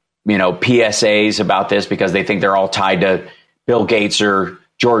out, PSAs about this because they think they're all tied to Bill Gates or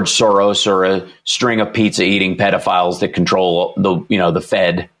George Soros or a string of pizza eating pedophiles that control the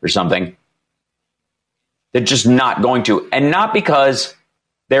Fed or something. They're just not going to. And not because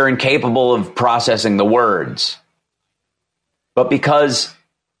they're incapable of processing the words, but because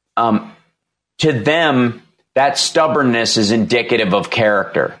to them, that stubbornness is indicative of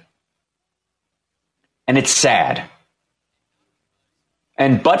character. And it's sad.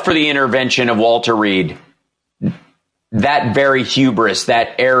 But for the intervention of Walter Reed, that very hubris,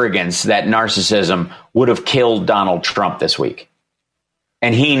 that arrogance, that narcissism would have killed Donald Trump this week.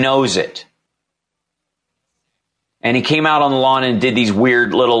 And he knows it. And he came out on the lawn and did these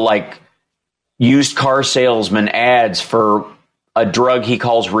weird little used car salesman ads for a drug he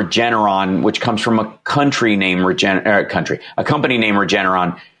calls Regeneron, which comes from a company named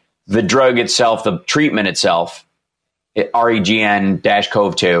Regeneron. The drug itself, the treatment itself,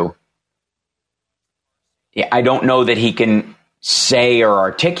 REGN-CoV2. I don't know that he can say or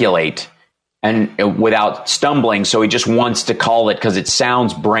articulate and without stumbling, so he just wants to call it because it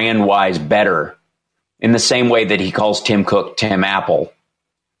sounds brand-wise better, in the same way that he calls Tim Cook Tim Apple.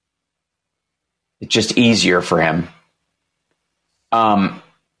 It's just easier for him.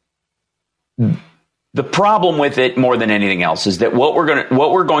 The problem with it, more than anything else, is that what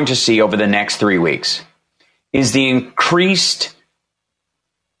we're going to see over the next 3 weeks is the increased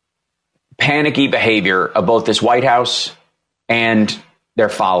panicky behavior of both this White House and their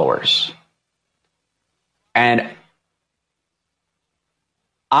followers. And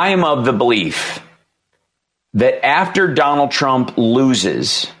I am of the belief that after Donald Trump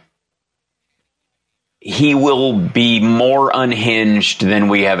loses, he will be more unhinged than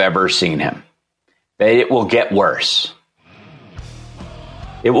we have ever seen him. That it will get worse.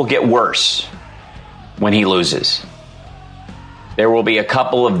 It will get worse when he loses. There will be a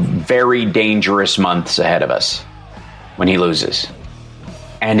couple of very dangerous months ahead of us when he loses.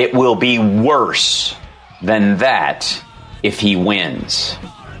 And it will be worse than that if he wins.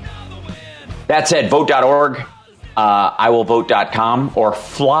 That said, vote.org, iwillvote.com, or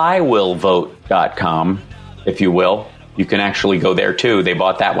flywillvote.com, if you will. You can actually go there too. They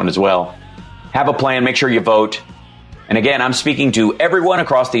bought that one as well. Have a plan. Make sure you vote. And again, I'm speaking to everyone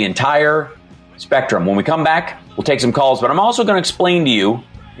across the entire spectrum. When we come back, we'll take some calls, but I'm also going to explain to you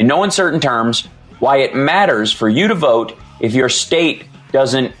in no uncertain terms why it matters for you to vote if your state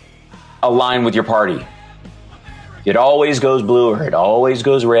doesn't align with your party. It always goes blue or it always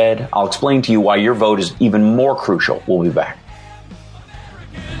goes red. I'll explain to you why your vote is even more crucial. We'll be back.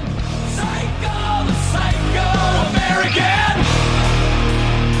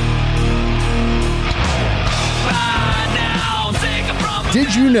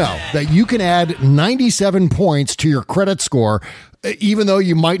 Did you know that you can add 97 points to your credit score even though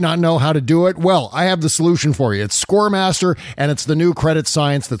you might not know how to do it? Well, I have the solution for you. It's ScoreMaster, and it's the new credit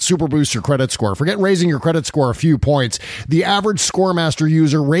science that super boosts your credit score. Forget raising your credit score a few points. The average ScoreMaster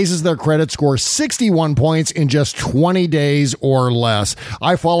user raises their credit score 61 points in just 20 days or less.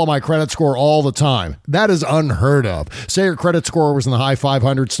 I follow my credit score all the time. That is unheard of. Say your credit score was in the high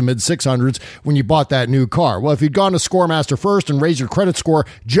 500s to mid 600s when you bought that new car. Well, if you'd gone to ScoreMaster first and raised your credit score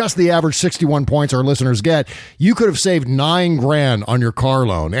just the average 61 points our listeners get, you could have saved $9,000 on your car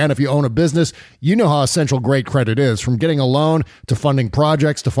loan. And if you own a business, you know how essential great credit is. From getting a loan to funding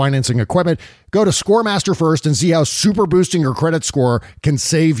projects to financing equipment, go to ScoreMaster first and see how super boosting your credit score can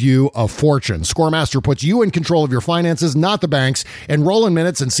save you a fortune. ScoreMaster puts you in control of your finances, not the banks. Enroll in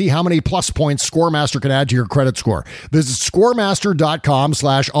minutes and see how many plus points ScoreMaster can add to your credit score. Visit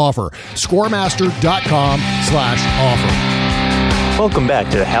ScoreMaster.com/offer. ScoreMaster.com/offer. Welcome back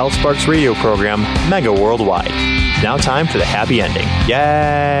to the Hal Sparks radio program, Mega Worldwide. Now time for the happy ending.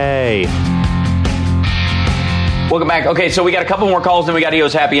 Yay! Welcome back. Okay, so we got a couple more calls, then we got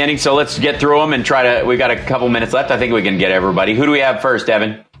EO's happy ending, so let's get through them and we got a couple minutes left. I think we can get everybody. Who do we have first,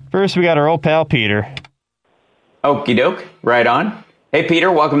 Evan? First, we got our old pal, Peter. Okie doke. Right on. Hey,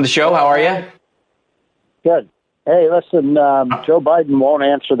 Peter, welcome to the show. How are you? Good. Hey, listen, Joe Biden won't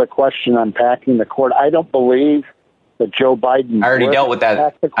answer the question on packing the court. I don't believe that Joe Biden... I already dealt with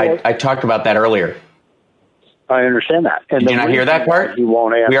that. I talked about that earlier. I understand that. And did you not hear that part? He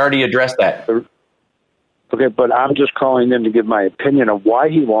won't answer. We already addressed that. Okay, but I'm just calling in to give my opinion of why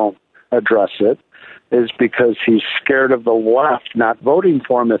he won't address it is because he's scared of the left not voting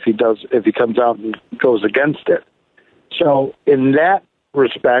for him if he comes out and goes against it. So in that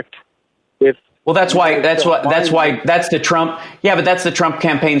respect, Well, that's the Trump. Yeah, but that's the Trump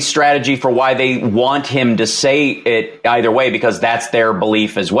campaign strategy for why they want him to say it either way, because that's their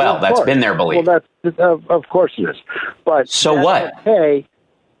belief as well. That's been their belief. Well, of course it is. But so what? Okay.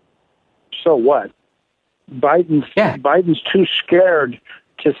 So what? Biden's too scared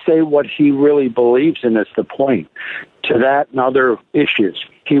to say what he really believes in. Is the point to that and other issues?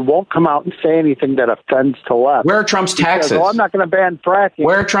 He won't come out and say anything that offends the left. Where are Trump's taxes? I'm not going to ban fracking.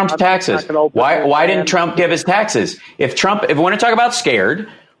 Where are Trump's taxes? Why didn't Trump give his taxes? If we want to talk about scared,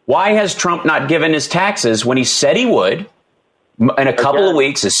 why has Trump not given his taxes when he said he would in a couple of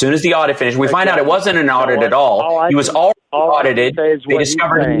weeks, as soon as the audit finished? We find out it wasn't an audit at all. He was already audited. They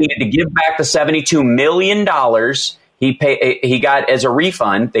discovered he needed to give back the $72 million he got as a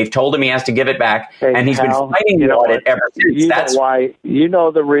refund. They've told him he has to give it back, and he's been fighting the audit ever since. That's why. You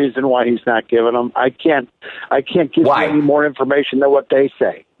know the reason why he's not giving them. I can't give you any more information than what they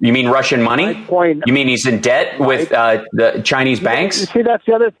say. You mean Russian money? You mean he's in debt with the Chinese banks? You see, that's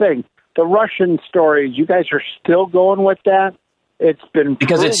the other thing. The Russian stories. You guys are still going with that. It's been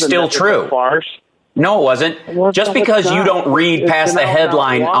because it's still true. It's a farce. No, it wasn't. Just because you don't read past the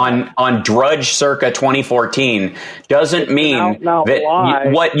headline on Drudge circa 2014 doesn't mean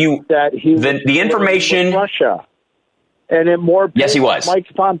that the information. Russia. And in more. Yes, he was. Mike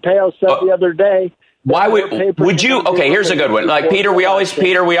Pompeo said the other day. Why would you? Okay, here's a good one. Like Peter, we always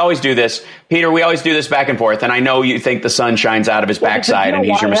do this. Peter, we always do this back and forth. And I know you think the sun shines out of his backside and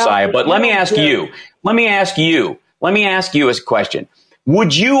he's your Messiah. But let me ask you. Let me ask you as a question.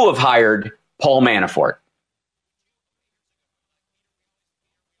 Would you have hired Paul Manafort?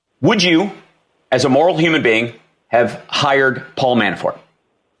 Would you, as a moral human being, have hired Paul Manafort?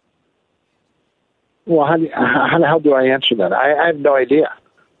 Well, how the hell do I answer that? I have no idea.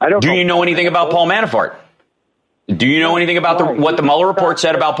 I don't. Do you know anything about Paul Manafort? Do you know anything about what the Mueller report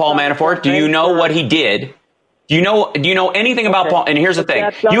said about Paul Manafort? Do you know what he did? Do you know anything about Paul? And here's the thing: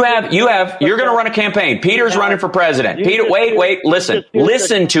 you're going to run a campaign. Peter's running for president. Peter, wait,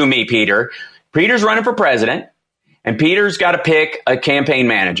 listen to me, Peter. Peter's running for president, and Peter's got to pick a campaign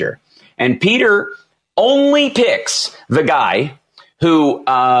manager. And Peter only picks the guy who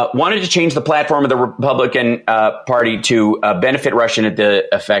wanted to change the platform of the Republican Party to benefit Russia at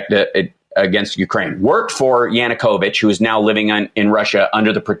the effect against Ukraine. Worked for Yanukovych, who is now living in Russia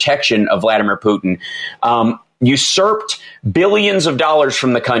under the protection of Vladimir Putin. Usurped billions of dollars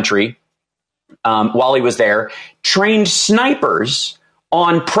from the country while he was there. Trained snipers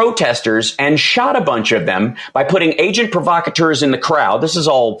on protesters and shot a bunch of them by putting agent provocateurs in the crowd. This is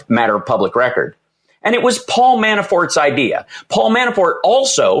all matter of public record. And it was Paul Manafort's idea. Paul Manafort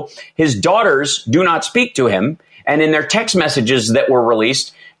also, his daughters do not speak to him. And in their text messages that were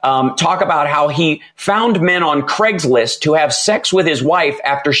released, talk about how he found men on Craigslist to have sex with his wife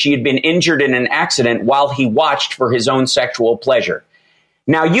after she had been injured in an accident while he watched for his own sexual pleasure.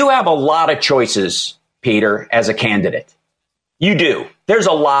 Now, you have a lot of choices, Peter, as a candidate. You do. There's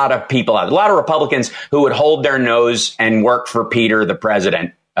a lot of people out there, a lot of Republicans who would hold their nose and work for Peter, the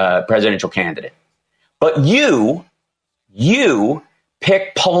presidential candidate. But you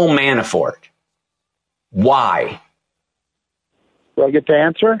pick Paul Manafort. Why? Do I get to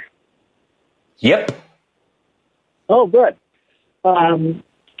answer? Yep. Oh, good.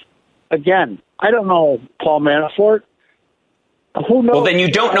 Again, I don't know Paul Manafort. Who knows? Well, then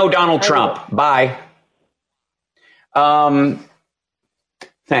you don't know Donald Trump. Bye.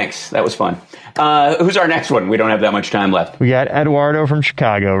 Thanks. That was fun. Who's our next one? We don't have that much time left. We got Eduardo from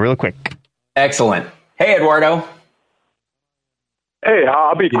Chicago. Real quick. Excellent. Hey, Eduardo. Hey,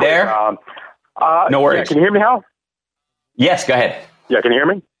 I'll be quick. There? No worries. Yeah, can you hear me, Hal? Yes, go ahead. Yeah, can you hear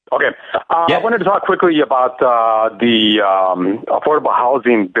me? Okay. I wanted to talk quickly about the affordable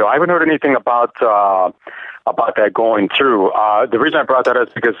housing bill. I haven't heard anything about that going through. The reason I brought that up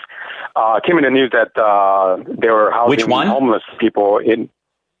is because it came in the news that they were housing homeless people in.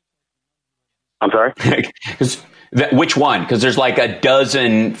 I'm sorry? Which one? Because there's like a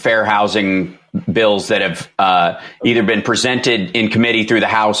dozen fair housing bills that have either been presented in committee through the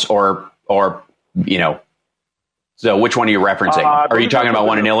House or So which one are you referencing? Are you talking about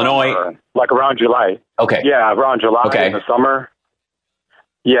one in Illinois? Like around July. Okay. Yeah, around July in the summer.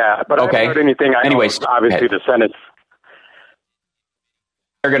 Yeah, but I haven't heard anything. Anyways, obviously the Senate's.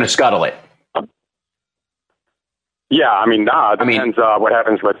 They're going to scuttle it. Yeah, I mean, it depends what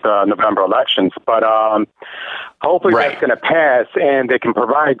happens with November elections. But hopefully that's going to pass, and they can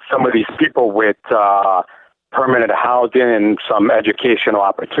provide some of these people with permanent housing and some educational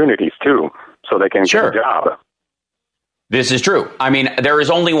opportunities, too, so they can get a job. This is true. I mean, there is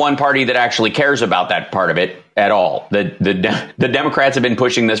only one party that actually cares about that part of it, at all. The Democrats have been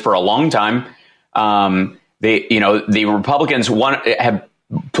pushing this for a long time. The Republicans have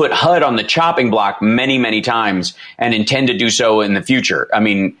put HUD on the chopping block many, many times and intend to do so in the future. I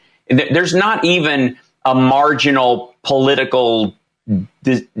mean, there's not even a marginal political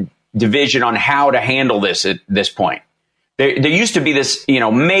division on how to handle this at this point. There used to be this,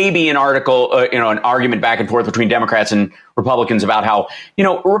 maybe an article, an argument back and forth between Democrats and Republicans about how,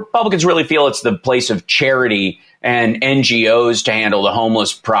 Republicans really feel it's the place of charity and NGOs to handle the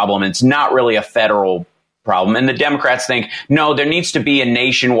homeless problem. It's not really a federal problem. And the Democrats think, no, there needs to be a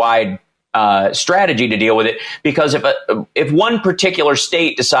nationwide strategy to deal with it, because if one particular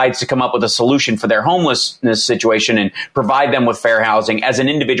state decides to come up with a solution for their homelessness situation and provide them with fair housing as an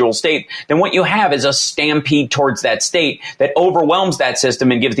individual state, then what you have is a stampede towards that state that overwhelms that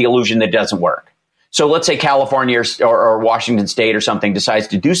system and gives the illusion that it doesn't work. So let's say California or Washington State or something decides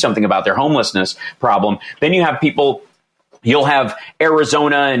to do something about their homelessness problem. Then you have people. You'll have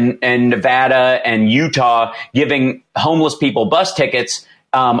Arizona and Nevada and Utah giving homeless people bus tickets,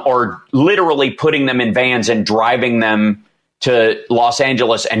 or literally putting them in vans and driving them to Los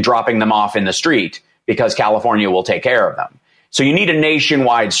Angeles and dropping them off in the street because California will take care of them. So you need a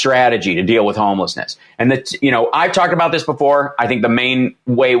nationwide strategy to deal with homelessness. And I've talked about this before. I think the main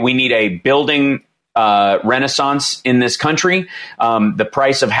way we need a building renaissance in this country. The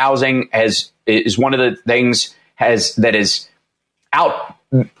price of housing is one of the things that is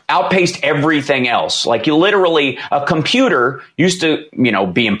outpaced everything else. Like, you literally, a computer used to,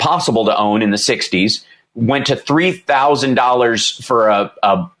 be impossible to own in the 60s, went to $3,000 for a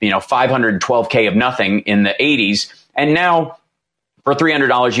 $512K of nothing in the 80s. And now for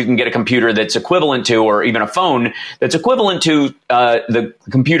 $300, you can get a computer that's equivalent to, or even a phone that's equivalent to the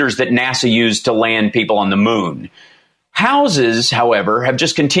computers that NASA used to land people on the moon. Houses, however, have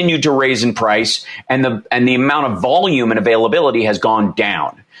just continued to raise in price, and the amount of volume and availability has gone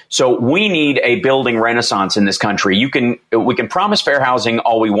down. So we need a building renaissance in this country. We can promise fair housing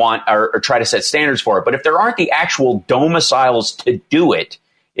all we want, or try to set standards for it, but if there aren't the actual domiciles to do it,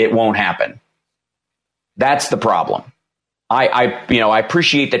 it won't happen. That's the problem. I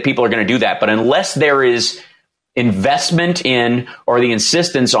appreciate that people are going to do that, but unless there is investment in, or the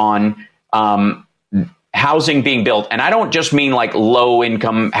insistence on, housing being built, and I don't just mean like low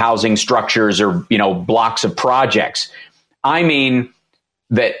income housing structures or, blocks of projects. I mean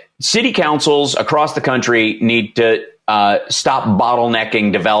that city councils across the country need to stop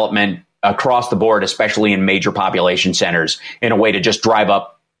bottlenecking development across the board, especially in major population centers, in a way to just drive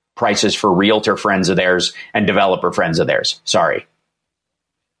up prices for realtor friends of theirs and developer friends of theirs. Sorry.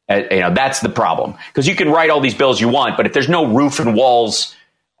 That's the problem, because you can write all these bills you want, but if there's no roof and walls,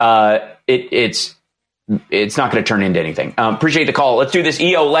 it's not going to turn into anything. Appreciate the call. Let's do this.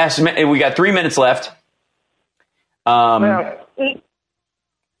 EO, last minute. We got 3 minutes left. Anyway,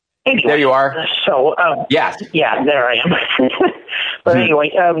 there you are. So, yeah, there I am. But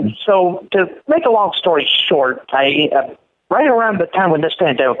anyway, so to make a long story short, I right around the time when this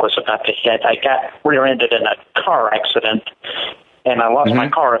pandemic was about to hit, I got rear-ended in a car accident, and I lost my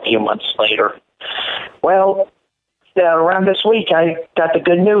car a few months later. Well, around this week, I got the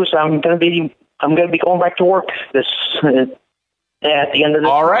good news. I'm going to be going back to work at the end of this.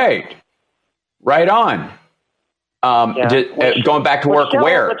 All right. Right on. Going back to work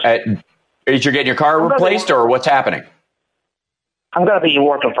where? Is you getting your car replaced, or what's happening? I'm going to be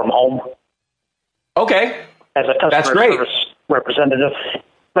working from home. Okay. As a customer service representative.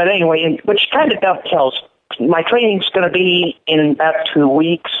 But anyway, which kind of dovetails. My training's going to be in about 2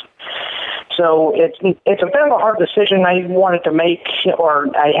 weeks. So it's a bit of a hard decision I wanted to make,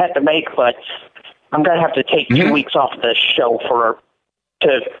 or I had to make, but I'm going to have to take 2 weeks off the show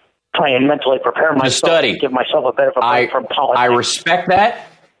to try and mentally prepare myself, study, give myself a bit of a break from politics. I respect that,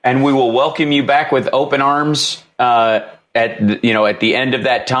 and we will welcome you back with open arms at the end of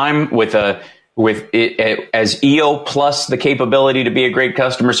that time with it as EO plus the capability to be a great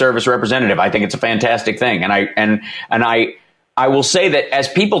customer service representative. I think it's a fantastic thing, and I will say that as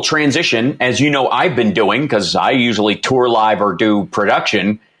people transition, as you know, I've been doing, because I usually tour live or do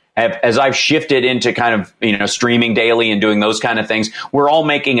production, as I've shifted into kind of, streaming daily and doing those kind of things, we're all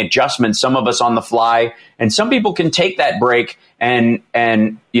making adjustments, some of us on the fly, and some people can take that break and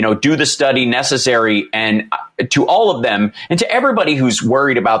do the study necessary. And to all of them, and to everybody who's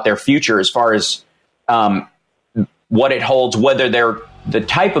worried about their future as far as what it holds, whether the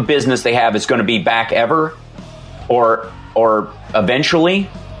type of business they have is going to be back ever or eventually.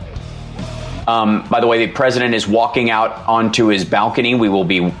 By the way, the president is walking out onto his balcony. We will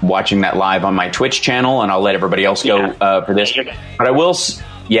be watching that live on my Twitch channel, and I'll let everybody else go for this. But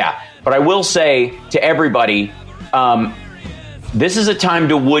But I will say to everybody, this is a time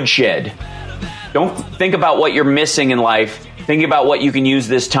to woodshed. Don't think about what you're missing in life. Think about what you can use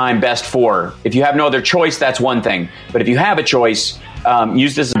this time best for. If you have no other choice, that's one thing. But if you have a choice,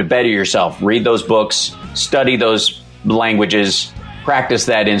 use this to better yourself. Read those books, study those languages, practice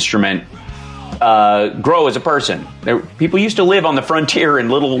that instrument, grow as a person. People used to live on the frontier in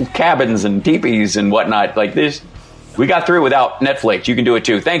little cabins and teepees and whatnot like this. We got through without Netflix. You can do it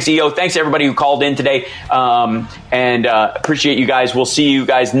too. Thanks, EO. Thanks, everybody who called in today. And appreciate you guys. We'll see you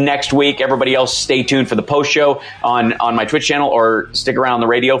guys next week. Everybody else, stay tuned for the post show on my Twitch channel or stick around the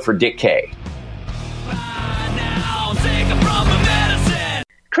radio for Dick K.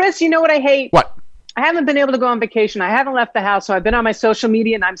 Chris, you know what I hate? What? I haven't been able to go on vacation. I haven't left the house. So I've been on my social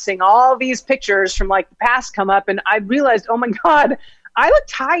media and I'm seeing all these pictures from like the past come up. And I realized, oh my God, I look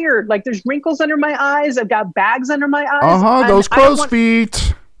tired. Like there's wrinkles under my eyes. I've got bags under my eyes. Those crow's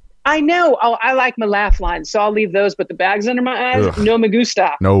feet. I know. Oh, I like my laugh lines, so I'll leave those. But the bags under my eyes, no me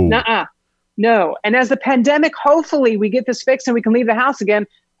gusta. No. Nuh-uh. No. And as the pandemic, hopefully we get this fixed and we can leave the house again.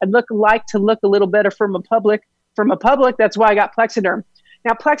 I'd like to look a little better from a public. That's why I got Plexiderm.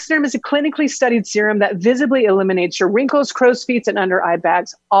 Now, Plexiderm is a clinically studied serum that visibly eliminates your wrinkles, crow's feet, and under eye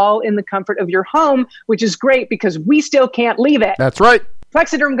bags, all in the comfort of your home, which is great because we still can't leave it. That's right.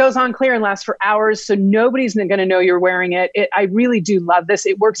 Plexiderm goes on clear and lasts for hours, so nobody's going to know you're wearing it. I really do love this.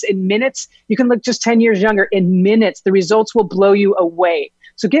 It works in minutes. You can look just 10 years younger in minutes. The results will blow you away.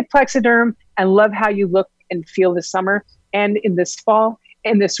 So get Plexiderm and love how you look and feel this summer and in this fall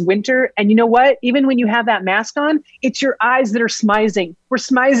and this winter. And you know what? Even when you have that mask on, it's your eyes that are smizing. We're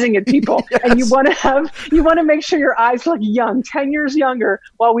smizing at people. Yes. And you want to make sure your eyes look young, 10 years younger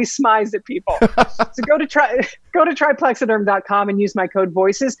while we smize at people. So go to tryplexiderm.com and use my code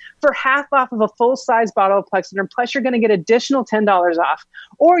VOICES for half off of a full-size bottle of Plexiderm. Plus, you're going to get additional $10 off.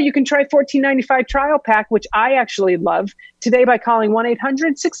 Or you can try $14.95 trial pack, which I actually love, today by calling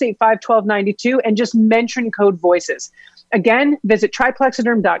 1-800-685-1292 and just mention code VOICES. Again, visit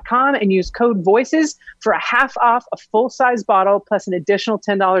tryplexiderm.com and use code VOICES for a half off a full-size bottle plus an additional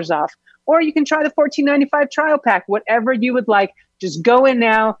 $10 off. Or you can try the $14.95 trial pack, whatever you would like. Just go in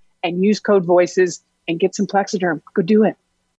now and use code VOICES and get some Plexiderm. Go do it.